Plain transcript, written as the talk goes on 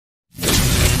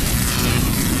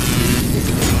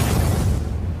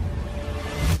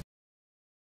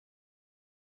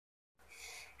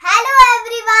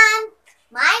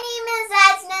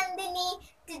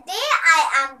Today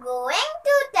I am going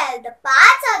to tell the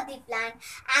parts of the plant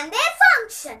and their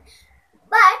function.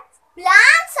 But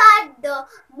plants are the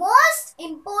most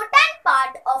important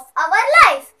part of our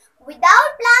life.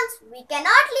 Without plants, we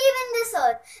cannot live in this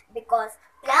earth because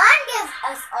plant gives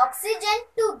us oxygen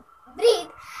to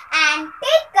breathe and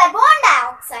take carbon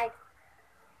dioxide.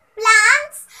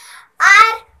 Plants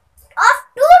are of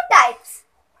two types.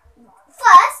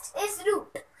 First is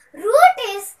root.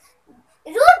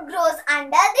 Root grows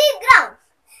under the ground.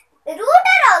 Root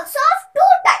are also of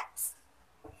two types.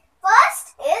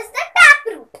 First is the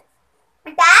taproot.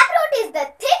 Taproot is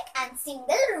the thick and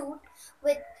single root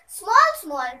with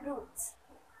small roots.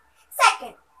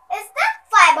 Second is the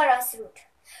fibrous root.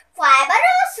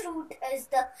 Fibrous root is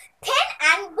the thin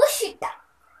and bushy type.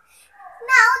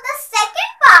 Now the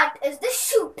second part is the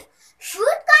shoot.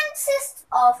 Shoot consists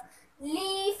of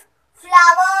leaf,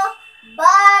 flower,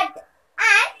 bud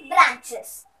and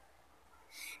branches.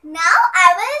 Now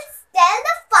I will tell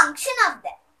the function of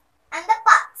them and the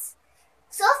parts.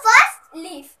 So first,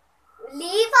 leaf.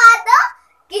 Leaf are the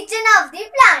kitchen of the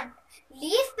plant.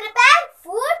 Leaf prepare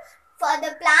food for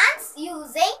the plants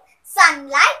using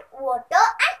sunlight, water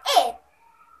and air.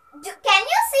 Can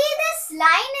you see this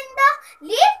line in the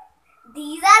leaf?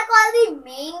 These are called the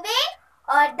main vein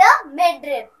or the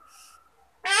midrib.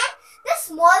 And the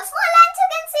small lines you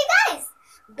can see, guys,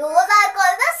 those are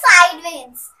called the side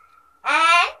veins.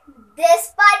 And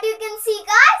this part you can see,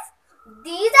 guys,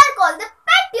 these are called the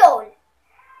petiole.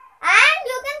 And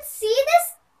you can see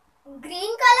this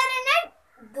green color in it,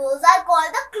 those are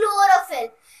called the chlorophyll.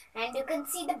 And you can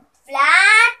see the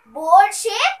flat board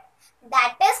shape,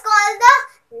 that is called the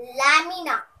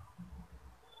lamina.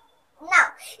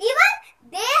 Now, even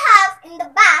they have in the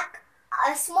back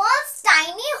a small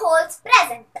tiny holes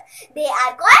present. They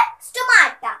are called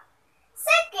stomata.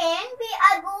 Second, we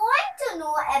are going to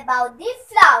know about the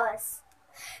flowers.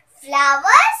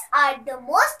 Flowers are the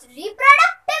most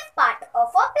reproductive part of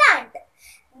a plant.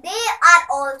 They are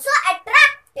also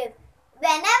attractive.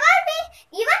 Whenever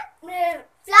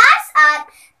flowers are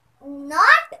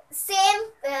not same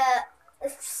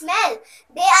smell.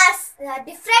 They are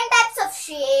different types of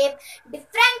shape,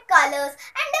 different colors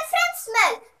and different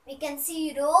smell. We can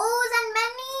see rose and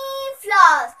many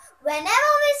flowers.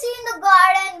 Whenever we see in the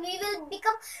garden, we will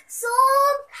become so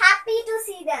happy to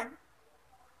see them.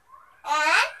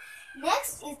 And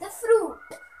next is the fruit.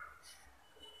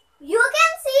 You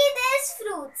can see these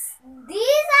fruits.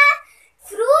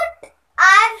 Fruit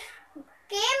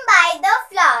came by the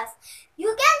flowers.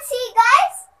 You can see,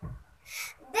 guys,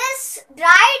 this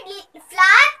dried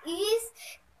flower is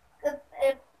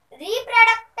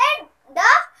reproduced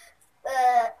the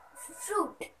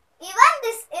fruit. Even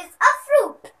this is a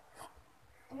fruit.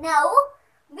 Now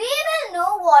we will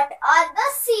know what are the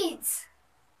seeds.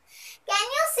 Can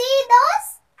you see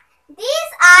those?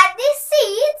 These are the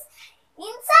seeds.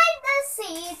 Inside the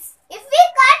seeds, if we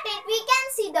cut it, we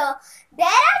can see there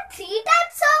are three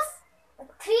parts.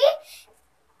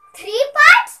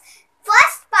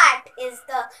 First part is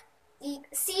the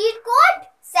seed coat,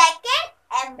 second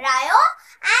embryo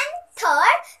and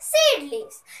third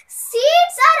seedlings.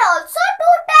 Seeds are also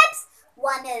two types.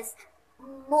 One is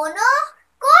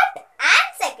monocote and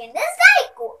second is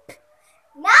dicote.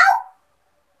 Now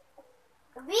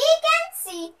we can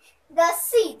see the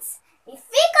seeds. If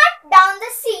we cut down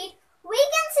the seed, we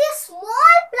can see a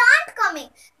small plant coming.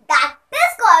 That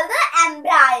is called the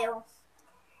embryo.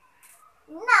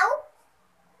 Now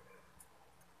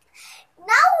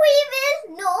we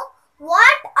will know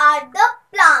what are the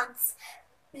plants.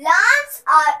 Plants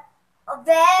are a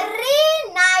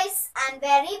very nice and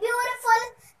very beautiful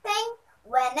thing.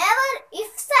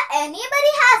 If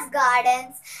anybody has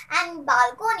gardens and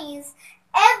balconies,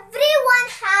 everyone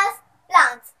has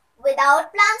plants.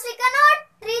 Without plants, we cannot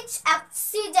reach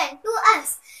oxygen to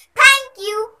us.